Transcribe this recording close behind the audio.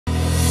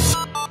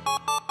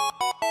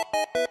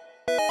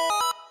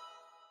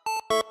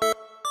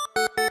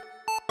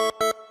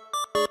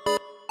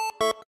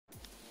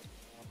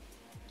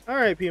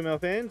right, PML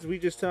fans, we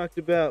just talked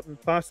about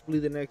possibly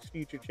the next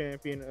future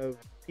champion of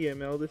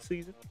PML this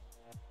season.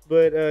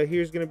 But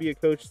here's going to be a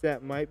coach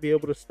that might be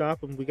able to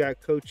stop him. We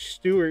got Coach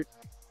Stewart.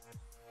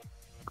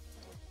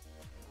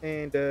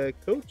 And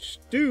Coach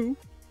Stu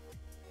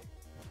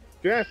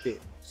drafted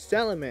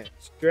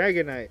Salamence,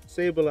 Dragonite,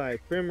 Sableye,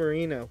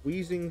 Primarina,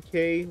 Weezing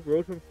K,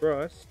 Rotom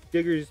Frost,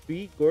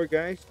 Diggersby,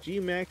 Gourgeist,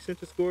 G-Max,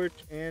 Centiskorch,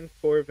 and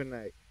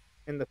Corviknight.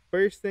 And the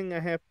first thing I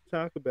have to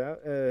talk about,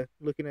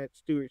 looking at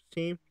Stewart's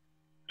team,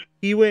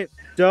 he went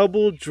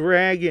double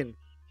dragon.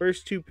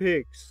 First two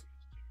picks.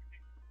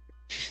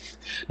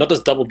 Not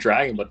just double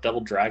dragon, but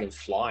double dragon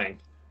flying.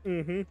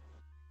 Mm-hmm.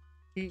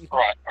 All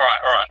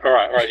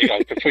right. You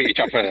guys, before you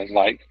jump in and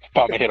bite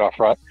my head off,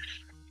 right?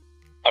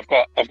 I've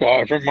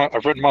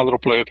written my little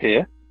blurb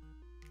here.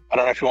 I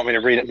don't know if you want me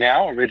to read it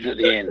now or read it at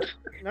the end.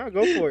 No,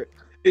 go for it.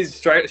 He's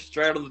straight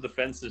on the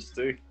defenses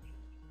too.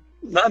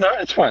 No,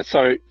 it's fine.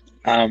 So,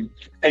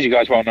 as you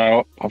guys well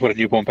know, I've got a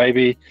newborn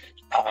baby.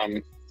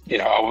 I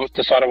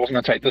decided I wasn't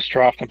going to take this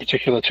draft in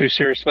particular too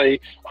seriously.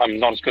 I'm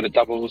not as good at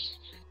doubles,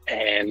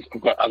 and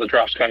I've got other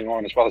drafts going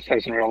on as well as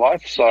things in real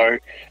life. So,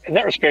 in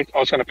that respect, I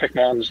was going to pick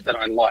ones that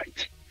I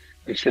liked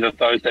instead of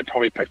those that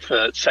probably picked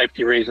for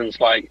safety reasons.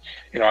 I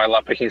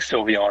love picking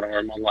Sylveon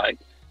or one like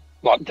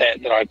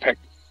that I pick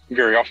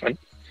very often.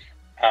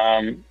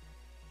 And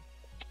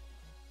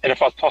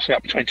if I was tossing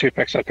up between two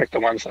picks, I'd pick the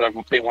ones that I've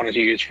been wanting to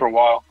use for a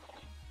while.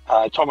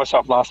 I told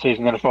myself last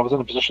season that if I was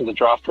in a position to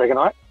draft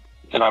Dragonite,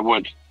 then I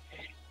would,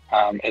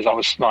 as I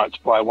was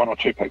sniped by one or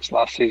two picks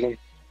last season.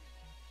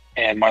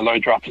 And my low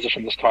draft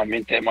position this time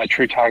meant that my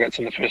true targets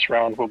in the first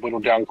round were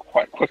whittled down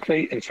quite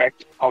quickly. In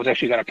fact, I was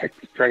actually going to pick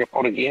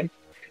Dragapult again.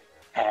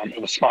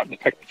 It was sniped the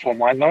pick before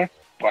mine, though,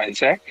 by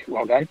Zach.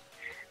 Well done.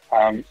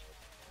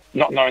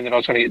 Not knowing that I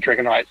was going to get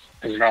Dragonite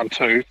in round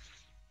 2,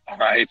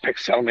 I picked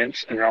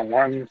Salamence in round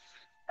 1.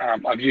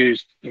 I've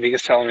used Mega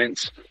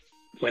Salamence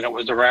when it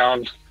was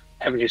around.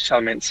 Haven't used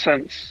Salamence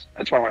since.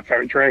 It's one of my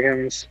favorite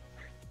dragons.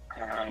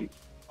 I'm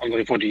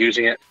looking forward to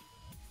using it.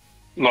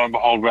 Lo and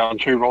behold, round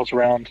 2 rolls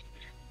around.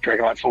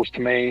 Dragonite falls to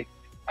me.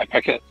 I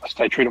pick it. I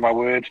stay true to my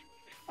word.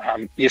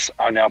 Yes,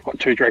 I now have got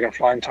 2 Dragon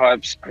Flying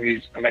types.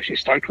 I'm actually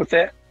stoked with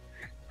that.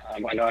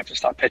 I know I have to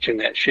start patching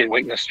that shared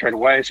weakness straight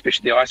away,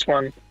 especially the ice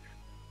one.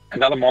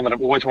 Another mon that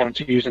I've always wanted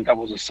to use in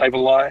doubles is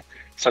Sableye.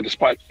 So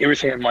despite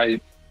everything in my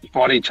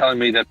body telling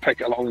me to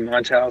pick along the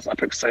Ninetales, I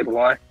picked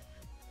Sableye.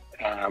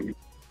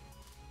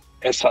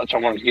 As such, I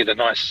wanted to get a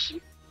nice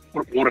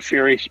Water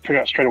Fury pretty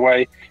much straight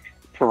away.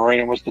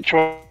 Primarina was the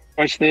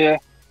choice there.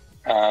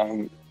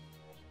 That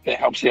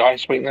helps the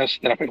ice weakness.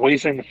 Then I picked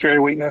Weezing, the Fairy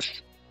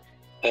weakness.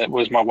 It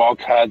was my wild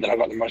card that I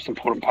got the most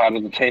important part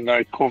of the team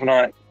though,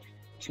 Corviknight.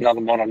 It's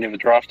another mon I've never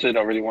drafted.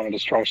 I really wanted a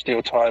strong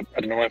steel type.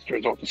 I didn't have to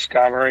resort to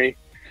Skarmory.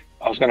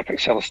 I was going to pick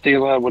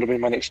Celesteela, would have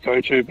been my next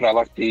go-to, but I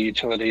like the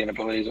utility and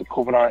abilities of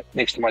Corviknight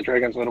next to my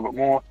dragons a little bit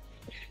more.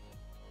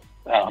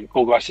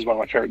 Gourgeist is one of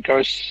my favorite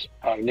ghosts.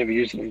 I've never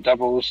used it in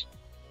doubles,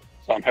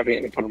 so I'm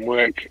happy to put in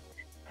work.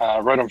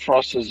 Rotom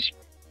Frost is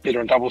better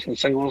in doubles than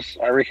singles,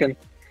 I reckon,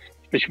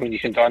 especially when you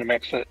can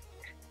Dynamax it.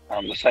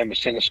 The same with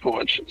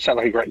Centiskorch. It sounds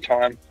like a great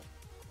time.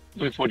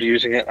 Looking forward to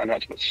using it. I know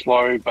it's a bit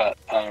slow, but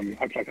hoping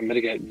I can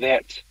mitigate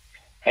that.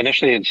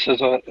 Initially, it's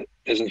Scissor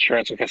as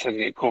insurance in case I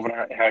didn't get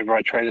Corviknight. However,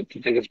 I traded to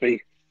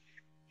Diggersby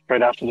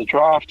straight after the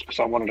draft because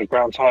I wanted a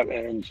ground type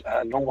and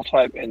a normal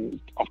type,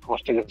 and of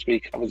course,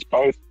 Diggersby covers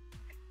both.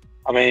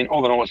 I mean,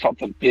 all in all, it's not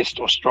the best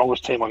or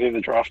strongest team I've ever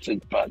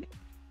drafted, but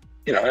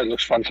it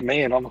looks fun to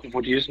me, and I'm looking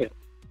forward to using it.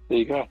 There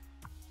you go.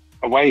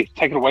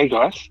 Take it away,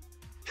 guys.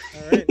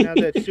 All right, now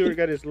that Stuart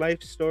got his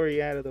life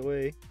story out of the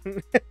way.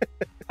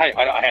 Hey,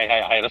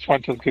 I just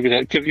wanted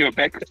to give you a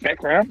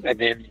background, and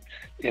then,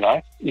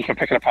 you can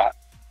pick it apart.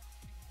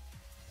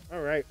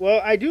 All right.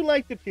 Well, I do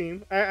like the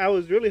team. I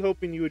was really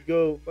hoping you would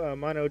go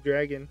Mono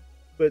Dragon,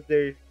 but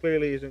there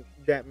clearly isn't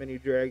that many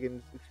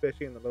dragons,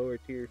 especially in the lower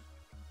tiers,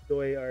 the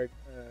way our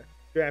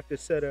draft is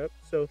set up.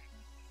 So,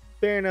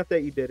 fair enough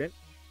that you didn't.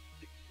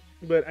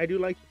 But I do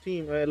like the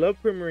team. I love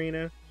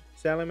Primarina.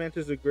 Salamence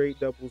is a great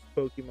doubles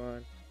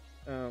Pokemon.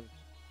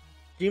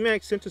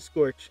 G-Max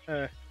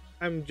Centiskorch.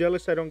 I'm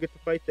jealous I don't get to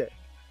fight that.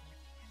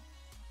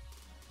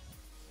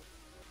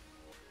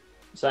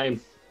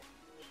 Same.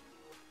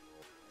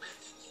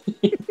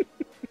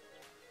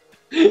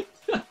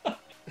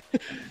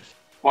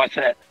 What's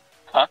that?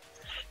 Huh? Are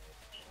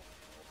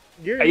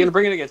you going to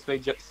bring it against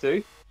me,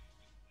 Stu?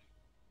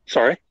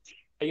 Sorry? Are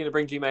you going to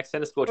bring G-Max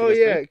Centiskorch against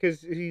me? Oh, yeah,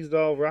 because he's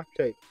all rock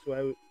type.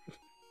 So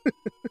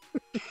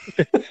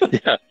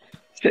yeah.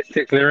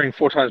 Clearing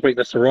 4 times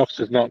weakness to rocks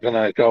is not going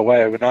to go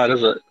away overnight,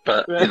 is it?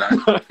 But,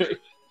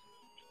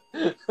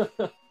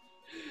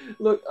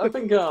 Look, I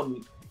think sort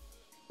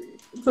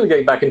of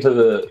getting back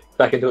into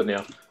it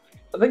now.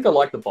 I think I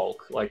like the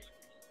bulk. Like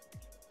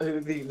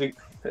and we're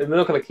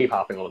not going to keep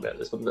harping on about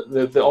this, but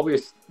the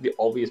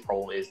obvious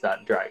problem is that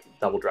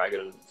double dragon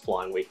and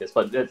flying weakness.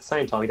 But at the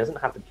same time, he doesn't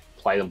have to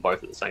play them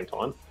both at the same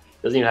time.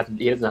 He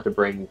doesn't have to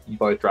bring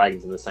both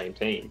dragons in the same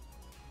team.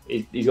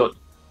 He's got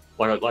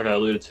like I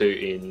alluded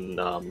to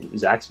in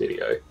Zach's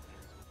video.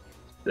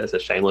 as a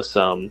shameless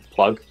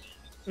plug.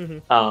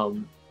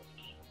 Mm-hmm.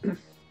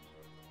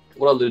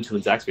 What I alluded to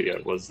in Zach's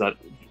video was that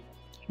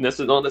it's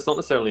not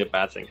necessarily a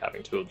bad thing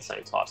having two of the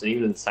same types, and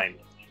even in the same,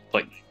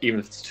 like even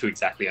if it's two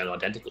exactly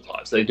identical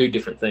types, they do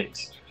different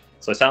things.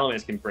 So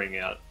Salamence can bring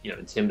out,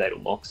 Intimidate or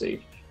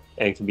Moxie,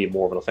 and can be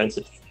more of an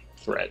offensive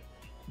threat.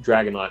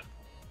 Dragonite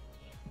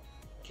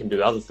can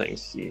do other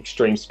things,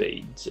 extreme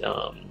speed,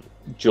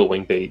 dual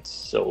wing beats.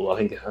 So I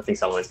think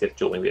Salamence gets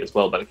dual wing beat as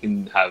well, but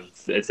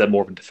it's a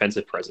more of a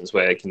defensive presence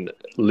where it can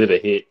live a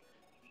hit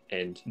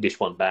and dish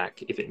one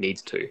back if it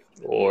needs to,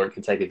 or it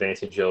can take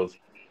advantage of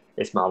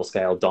its Marvel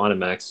Scale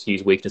Dynamax,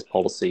 use weakness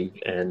policy,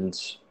 and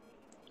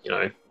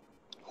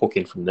hook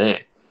in from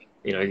there.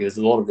 There's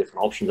a lot of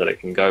different options that it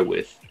can go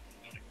with.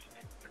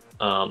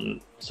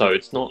 So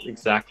it's not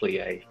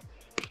exactly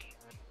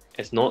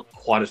it's not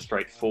quite as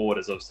straightforward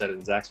as I've said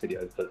in Zach's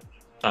video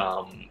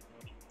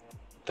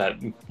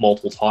that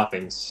multiple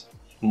same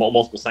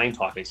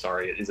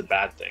typings, is a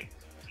bad thing.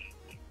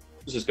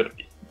 It's just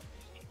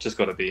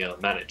got to be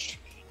managed.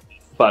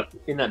 But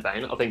in that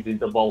vein, I think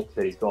the bulk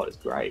that he's got is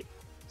great.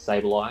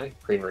 Sableye,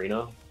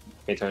 Primarina,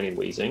 Cantonian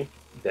Weezing,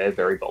 they're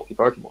very bulky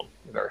Pokemon.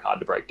 They're very hard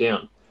to break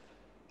down.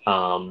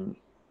 Same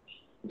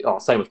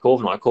with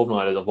Corviknight.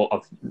 Corviknight, I've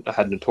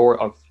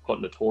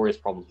got notorious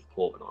problems with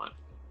Corviknight.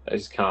 I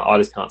just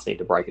can't seem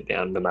to break it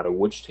down, no matter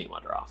which team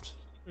I draft.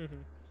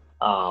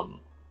 Mm-hmm.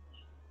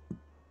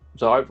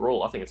 So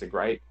overall, I think it's a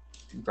great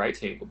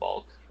team for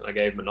bulk, and I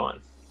gave him a 9.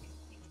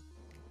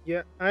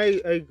 Yeah,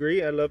 I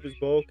agree. I love his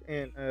bulk,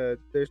 and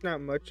there's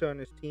not much on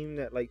his team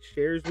that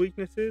shares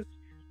weaknesses.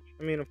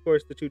 I mean, of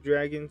course, the two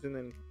dragons, and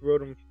then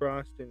Rotom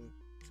Frost and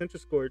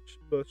Centiskorch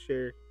both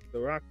share the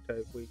rock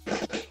type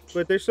weakness.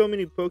 But there's so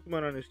many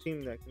Pokemon on his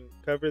team that can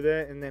cover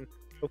that, and then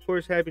of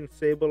course having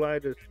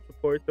Sableye to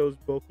support those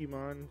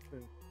Pokemons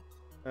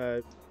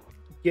and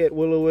get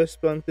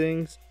Will-O-Wisp on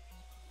things,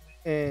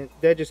 and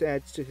that just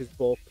adds to his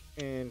bulk.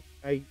 And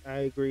I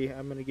agree.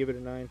 I'm gonna give it a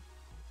 9.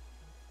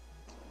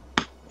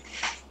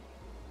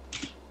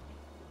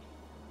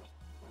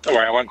 Don't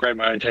worry, I won't grade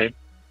my own team.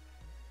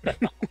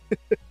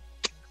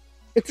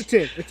 It's a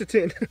 10. It's a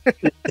 10.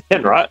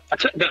 10, right? I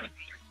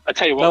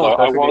tell you what,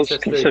 though, I was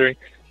considering.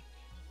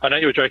 I know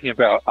you were joking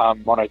about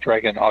Mono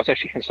Dragon. I was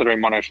actually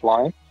considering Mono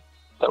Flying.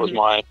 That was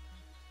my.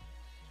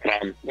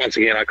 Once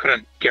again, I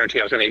couldn't guarantee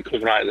I was going to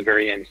get Corviknight at the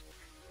very end.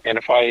 And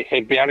if I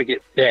had been able to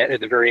get that at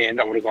the very end,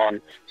 I would have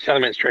gone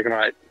Salamence,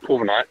 Dragonite,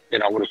 Corviknight,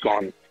 then I would have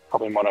gone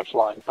probably Mono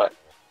Flying. But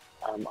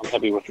I'm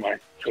happy with my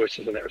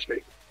choices in that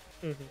respect.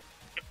 Mm-hmm.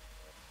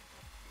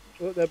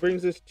 Well, that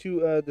brings us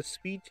to the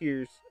speed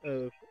tiers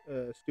of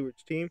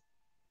Stuart's team.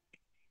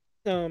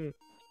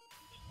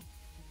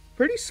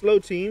 Pretty slow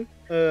team.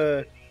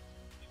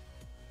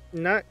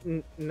 Not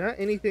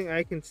anything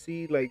I can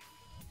see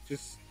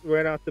just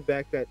right off the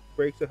back that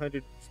breaks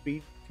 100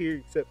 speed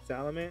tier except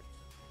Salamence.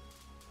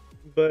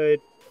 But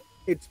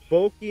it's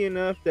bulky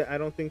enough that I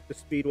don't think the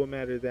speed will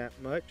matter that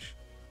much.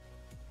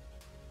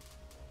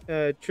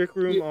 Trick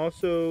Room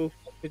also.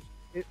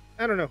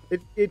 I don't know.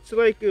 It's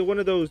like one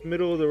of those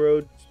middle of the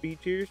road speed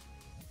tiers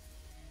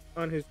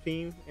on his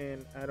team,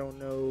 and I don't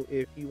know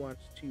if he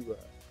wants to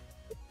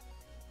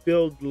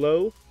build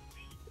low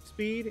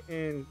speed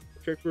and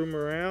Trick Room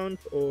around,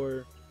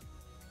 or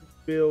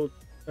build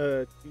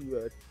to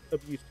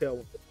abuse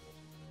Tailwind.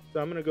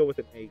 So I'm gonna go with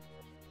an 8.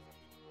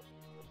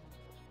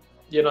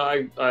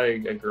 I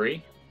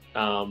agree.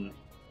 I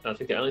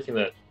think the only thing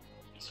that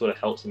sort of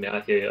helps him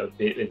out here a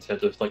bit in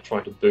terms of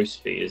trying to boost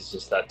speed is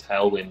just that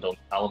Tailwind on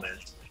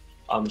Salamence.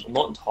 I'm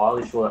not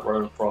entirely sure that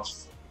Rotom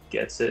Frost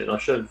gets it, and I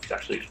should have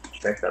actually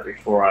checked that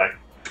before I.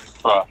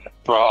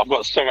 Bro, I've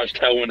got so much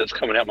Tailwind that's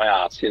coming out my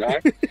ass,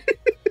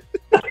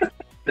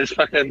 It's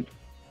fucking,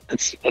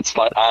 it's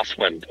like arse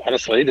wind.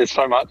 Honestly, there's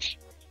so much.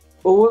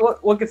 Well,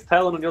 what gets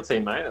Tailwind on your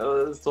team, mate?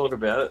 Let's talk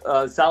about it.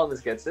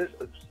 Salamence gets it.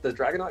 Does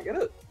Dragonite get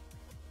it?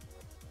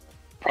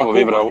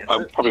 Probably, but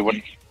I probably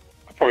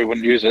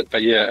wouldn't use it.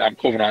 But yeah,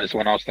 Corviknight is the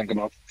one I was thinking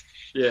of.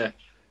 Yeah.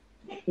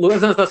 Well,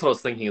 that's what I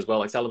was thinking as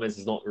well. Salamence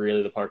is not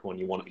really the Pokemon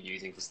you want to be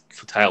using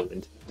for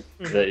Tailwind.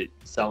 Mm-hmm. The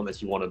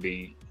Salamence you want to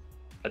be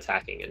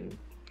attacking and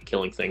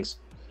killing things.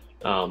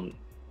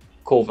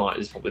 Corviknight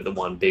is probably the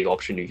one big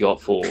option you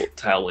got for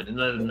Tailwind, and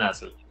then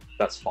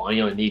that's fine.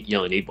 You only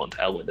need one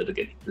Tailwind to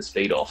get the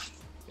speed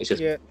off. It's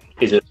just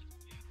is it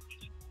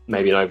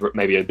maybe a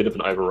bit of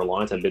an over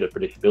reliance and a bit of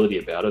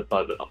predictability about it,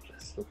 but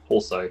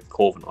also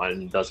Corviknight,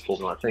 and does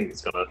Corviknight think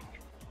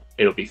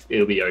it'll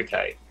be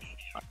okay,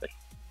 I think.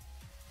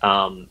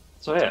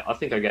 So yeah, I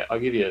think I'll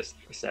give you a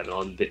 7. I'm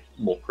a bit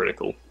more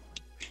critical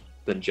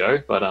than Joe,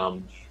 but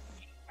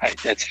hey,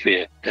 that's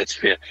fair. That's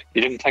fair.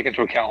 You didn't take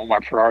into account all my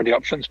priority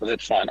options, but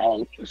that's fine.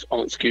 I'll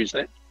excuse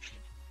that.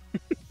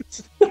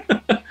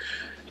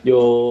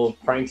 Your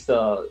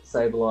Prankster,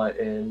 Sableye,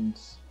 and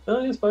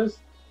I suppose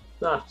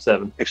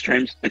 7.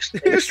 Extreme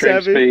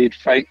Seven. speed,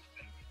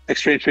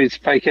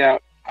 fake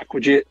out, Aqua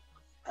Jet,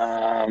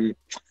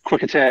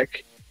 quick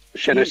attack,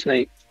 Shadow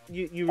Sneak.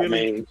 You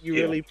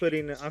really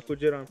putting an Aqua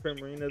Jet on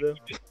Primarina though?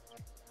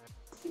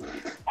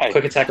 Hey,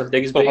 Quick attack on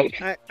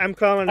Diggersby. I'm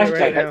calling it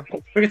right now.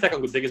 Quick attack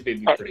on Diggersby would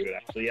be pretty good,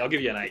 actually. I'll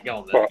give you an 8. Go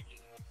on then.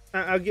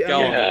 I'll get.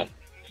 Go on yeah. then.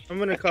 I'm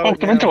gonna call it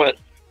Come into now. it.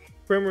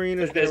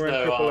 Primarina's gonna There's run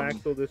no, triple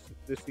axle this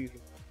season.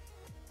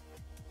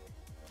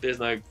 There's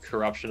no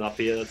corruption up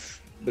here. That's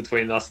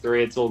between us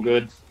three. It's all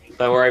good.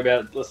 Don't worry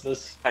about it,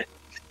 listeners.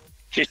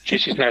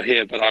 Jesse's not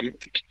here, but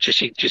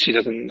Jesse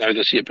doesn't know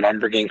this yet, but I'm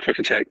bringing Quick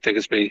Attack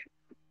Diggersby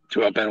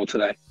to our battle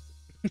today.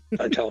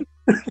 Don't tell him.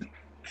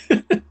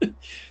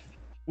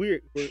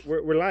 We're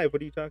live.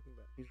 What are you talking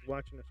about? He's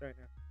watching us right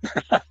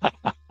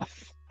now.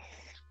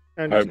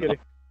 I'm just kidding.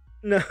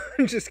 No,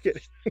 I'm just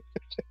kidding.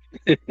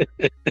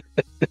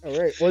 All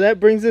right. Well, that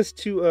brings us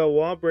to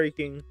wall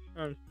breaking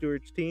on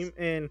Stuart's team,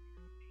 and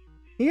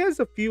he has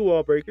a few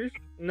wall breakers.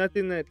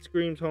 Nothing that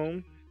screams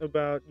home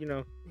about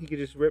he could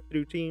just rip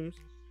through teams,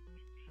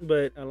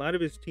 but a lot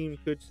of his team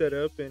could set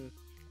up and,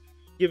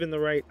 given the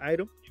right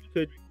item,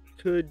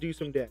 could do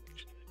some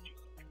damage.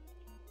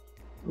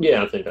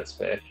 Yeah, I think that's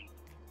fair.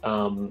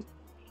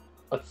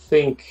 I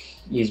think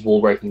his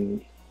wall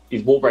breaking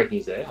is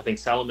there. I think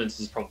Salamence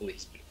is probably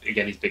his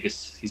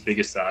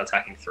biggest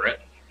attacking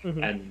threat,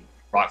 and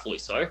rightfully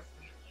so.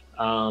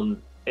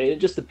 It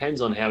just depends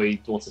on how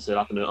he wants to set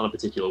up on a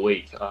particular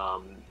week.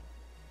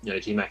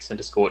 G-Max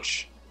Center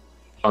Scorch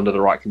under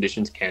the right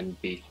conditions can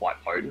be quite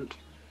potent.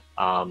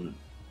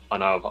 I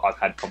know I've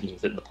had problems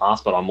with it in the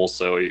past, but I'm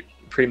also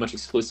pretty much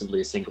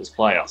exclusively a singles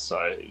player, so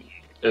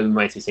it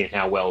remains to be seen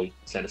how well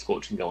Center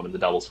Scorch can go on in the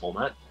doubles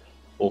format,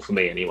 or for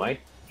me anyway.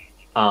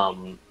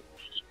 But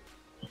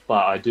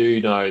I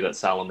do know that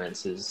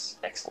Salamence is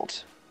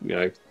excellent.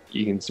 You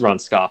can run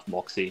Scarf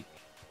Moxie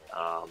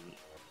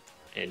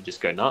and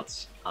just go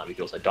nuts. You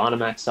can also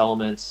Dynamax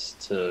Salamence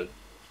to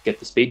get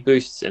the speed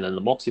boosts, and then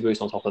the Moxie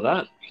boost on top of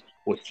that,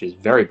 which is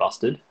very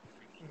busted.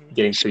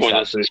 Getting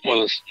Spoilers.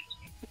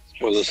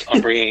 I'm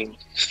bringing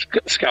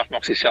Scarf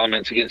Moxie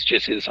Salamence against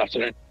Jesse this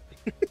afternoon.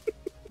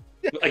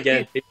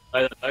 Again, I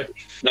don't know.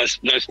 No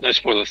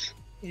spoilers.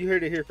 You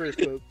heard it here first,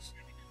 folks.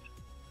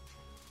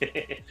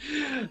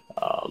 I'd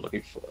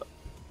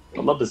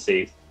love to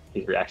see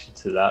his reaction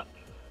to that.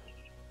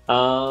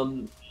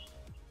 Well,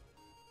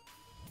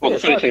 the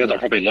funny thing is I'll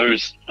probably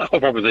lose.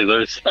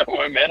 So it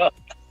won't matter.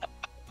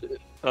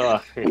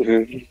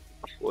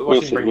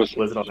 We'll bring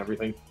Blizzard on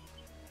everything.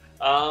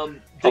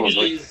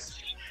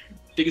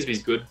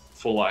 Diggersby's good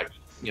for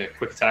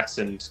quick attacks,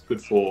 and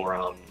good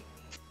for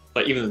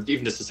even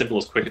just as simple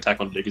as quick attack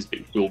on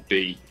Diggersby will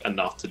be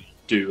enough to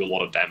do a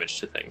lot of damage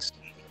to things.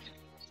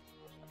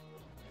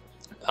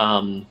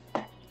 And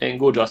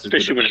Gorgeous is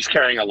especially when it's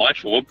carrying a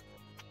life orb.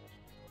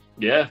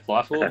 Yeah,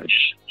 life orb.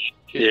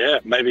 Yeah,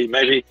 maybe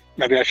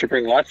I should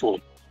bring life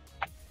orb.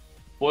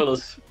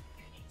 Spoilers.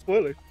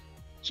 Spoilers.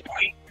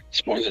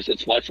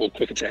 It's life orb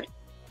quick attack.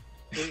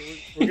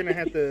 We're gonna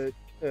have to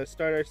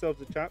start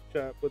ourselves a chop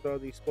with all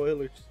these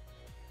spoilers.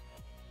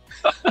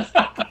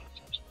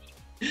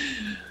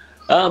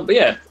 But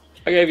yeah,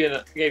 I gave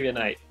you an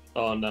 8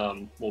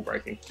 on wall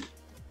breaking.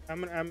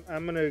 I'm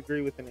gonna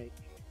agree with an 8.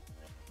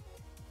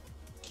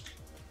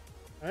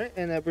 All right,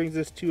 and that brings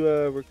us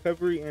to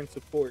recovery and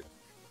support.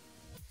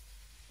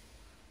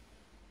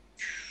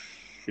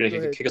 You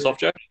can kick us off,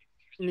 Joe?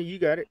 No, you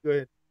got it. Go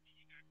ahead.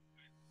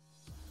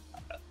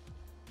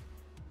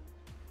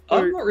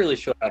 I'm not really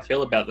sure how I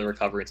feel about the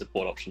recovery and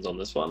support options on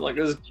this one.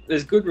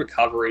 There's good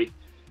recovery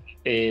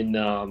in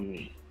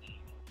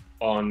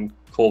on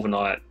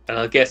Corviknight, and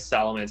I guess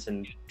Salamence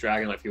and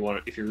Dragonite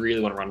if you really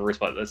want to run risk,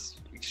 but that's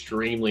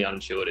extremely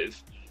unintuitive.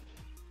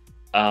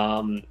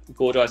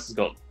 Gorgeous has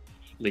got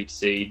Leech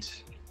Seed.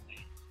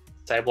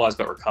 Sableye's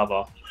got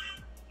Recover,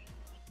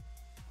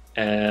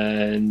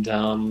 and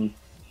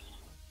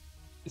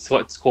it's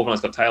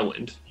Corviknight's got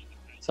Tailwind.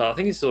 So I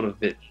think it's sort of a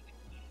bit,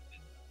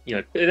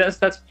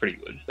 that's pretty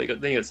good.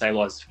 Then you got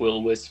Sableye's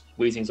Will-O-Wisp,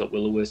 Weezing's got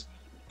Will-O-Wisp,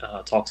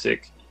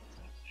 Toxic.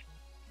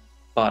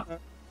 But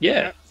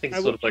yeah, I think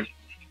it's sort of like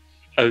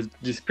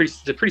just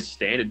pretty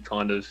standard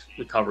kind of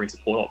recovery and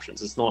support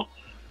options. It's not.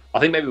 I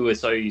think maybe we're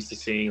so used to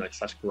seeing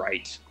such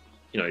great,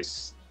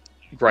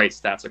 great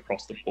stats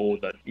across the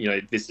board that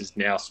this is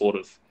now sort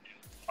of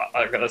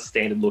a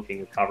standard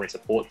looking recovery and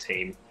support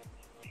team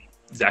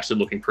is actually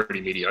looking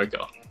pretty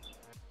mediocre,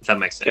 if that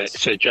makes sense.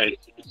 Okay, so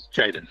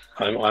Jaden,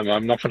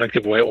 I'm not going to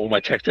give away all my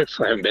tactics.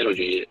 I haven't battled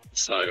you yet,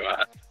 so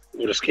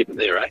we'll just keep it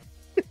there, right?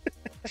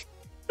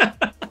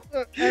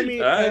 I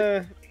mean,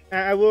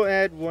 I will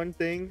add one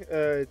thing.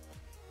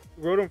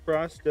 Rotom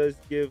Frost does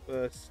give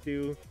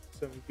Stu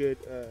some good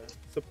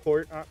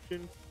support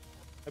options.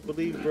 I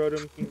believe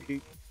Rotom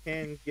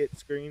can get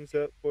screens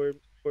up for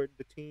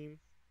the team.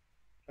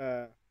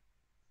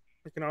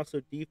 It can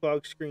also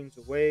defog screens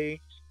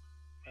away.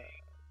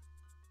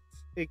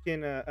 It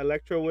can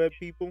electro web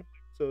people,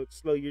 so it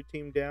slow your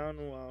team down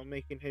while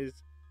making his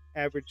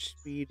average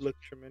speed look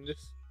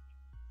tremendous.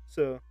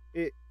 So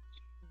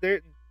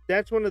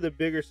that's one of the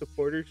bigger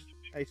supporters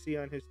I see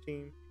on his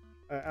team,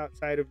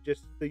 outside of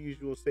just the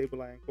usual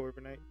Sableye and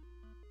Corviknight.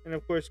 And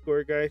of course,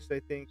 Gourgeist, I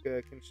think,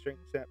 can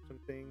strength sap some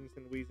things,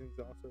 and Weezing's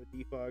also a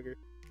defogger.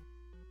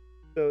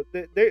 So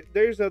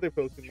there's other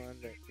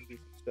Pokemon that can do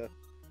some stuff.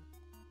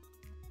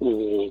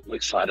 Ooh, I'm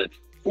excited.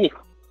 Ooh.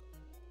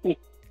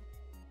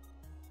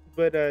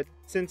 But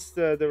since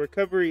the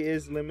recovery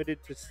is limited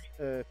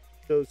to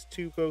those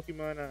 2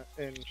 Pokemon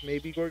and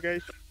maybe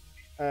Gorgeist,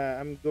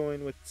 I'm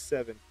going with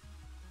 7.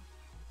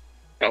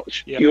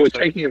 Ouch. Yeah, You were so-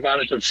 taking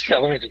advantage of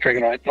Skeleton and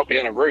Dragonite not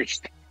being a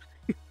roost.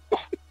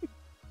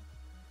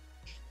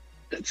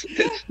 that's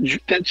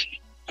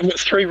I've got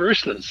 3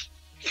 roosters.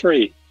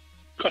 3.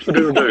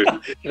 Cock-a-doodle-doo.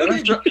 You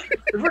know?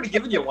 We've already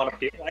given you one up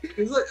here. Like,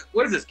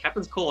 what is this?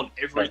 Captain's call on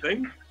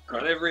everything?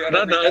 On every,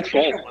 No, it's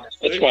fine.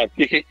 It's fine.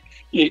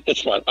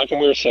 It's fine. I can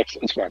wear a 6.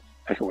 It's fine.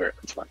 I can wear it.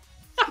 It's fine.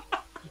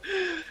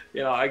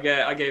 I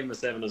gave him a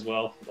 7 as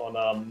well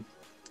on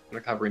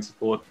recovery and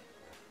support.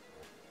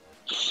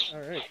 All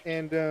right,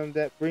 and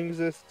that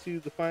brings us to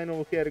the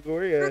final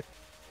category,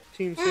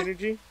 team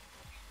synergy.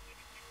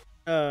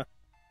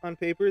 On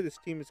paper, this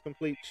team is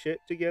complete shit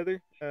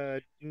together.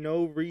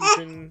 No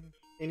reason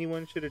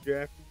anyone should have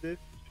drafted this,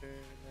 and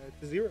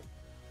it's a 0.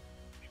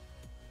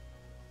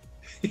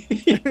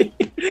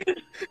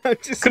 I'm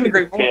just Couldn't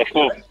agree Fair more.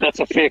 call. That's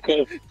a fair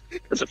call.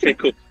 That's a fair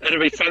call. It'd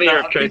be funnier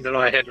if Jaden and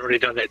I hadn't already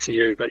done that to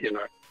you, but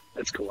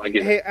that's cool. I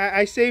get it. Hey,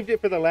 I saved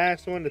it for the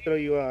last one to throw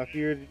you off.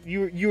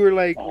 You were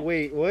like, Oh.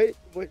 wait, what?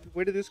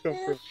 Where did this come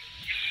from?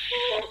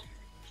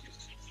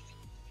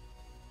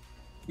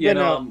 Yeah,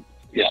 no.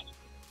 Yeah.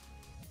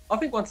 I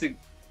think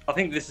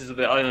this is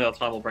the only other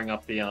time we'll bring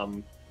up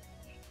the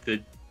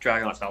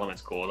Dragonite's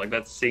Elements core. Like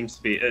that seems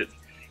to be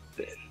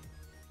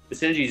the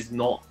synergy is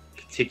not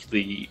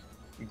particularly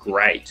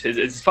great.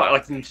 It's fun.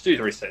 Like Stu's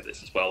already said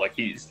this as well. Like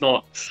he's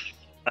not.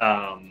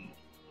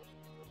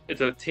 It's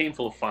a team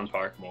full of fun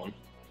Pokemon.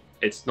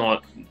 It's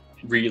not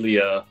really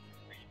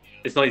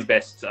it's not his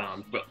best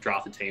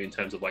drafted team in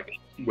terms of like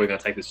we're going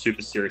to take this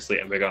super seriously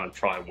and we're going to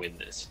try and win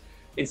this.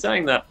 In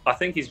saying that, I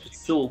think he's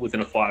still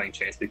within a fighting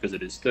chance because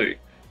it is Stu.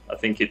 I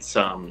think it's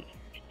I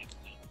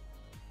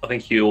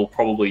think he'll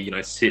probably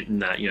sit in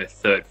that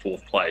 3rd,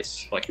 4th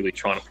place. Like he'll be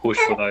trying to push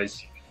for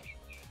those.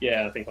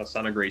 Yeah, I think my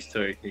son agrees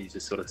too. He's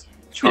just sort of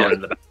chiming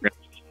in the background.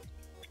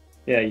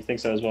 Yeah, you think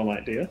so as well,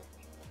 mate? Do you?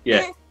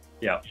 Yeah.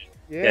 Yeah.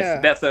 It's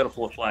about 3rd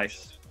or 4th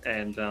place,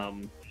 and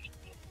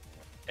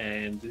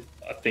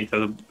I think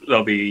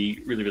they'll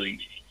be really, really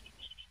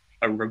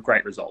a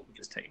great result with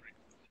this team.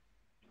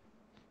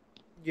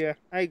 Yeah,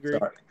 I agree.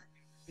 So,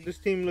 This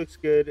team looks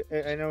good.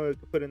 I know it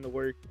could put in the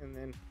work, and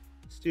then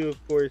Stu,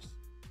 of course,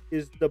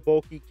 is the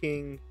bulky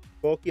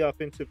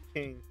offensive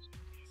king.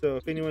 So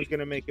if anyone's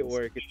gonna make it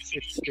work,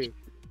 it's Stu.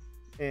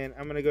 And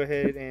I'm gonna go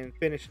ahead and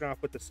finish it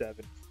off with a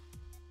 7.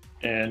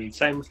 and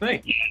same with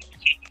me.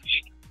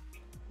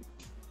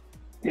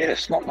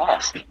 Yes, not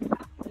last.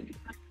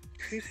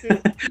 See,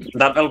 Stu?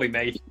 That'll be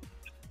me.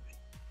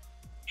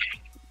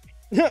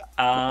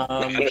 I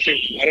don't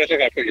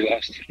think I put you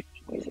last.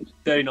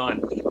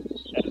 39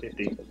 out of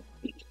 50.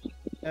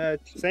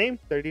 Same,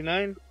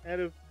 39 out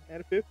of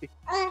 50.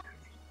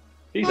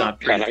 These aren't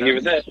Can't argue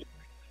with that.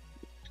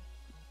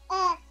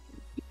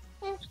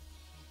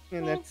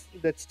 And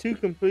that's 2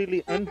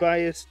 completely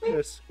unbiased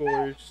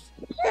scores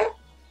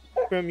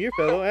from your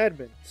fellow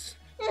admins.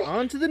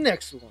 On to the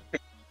next one.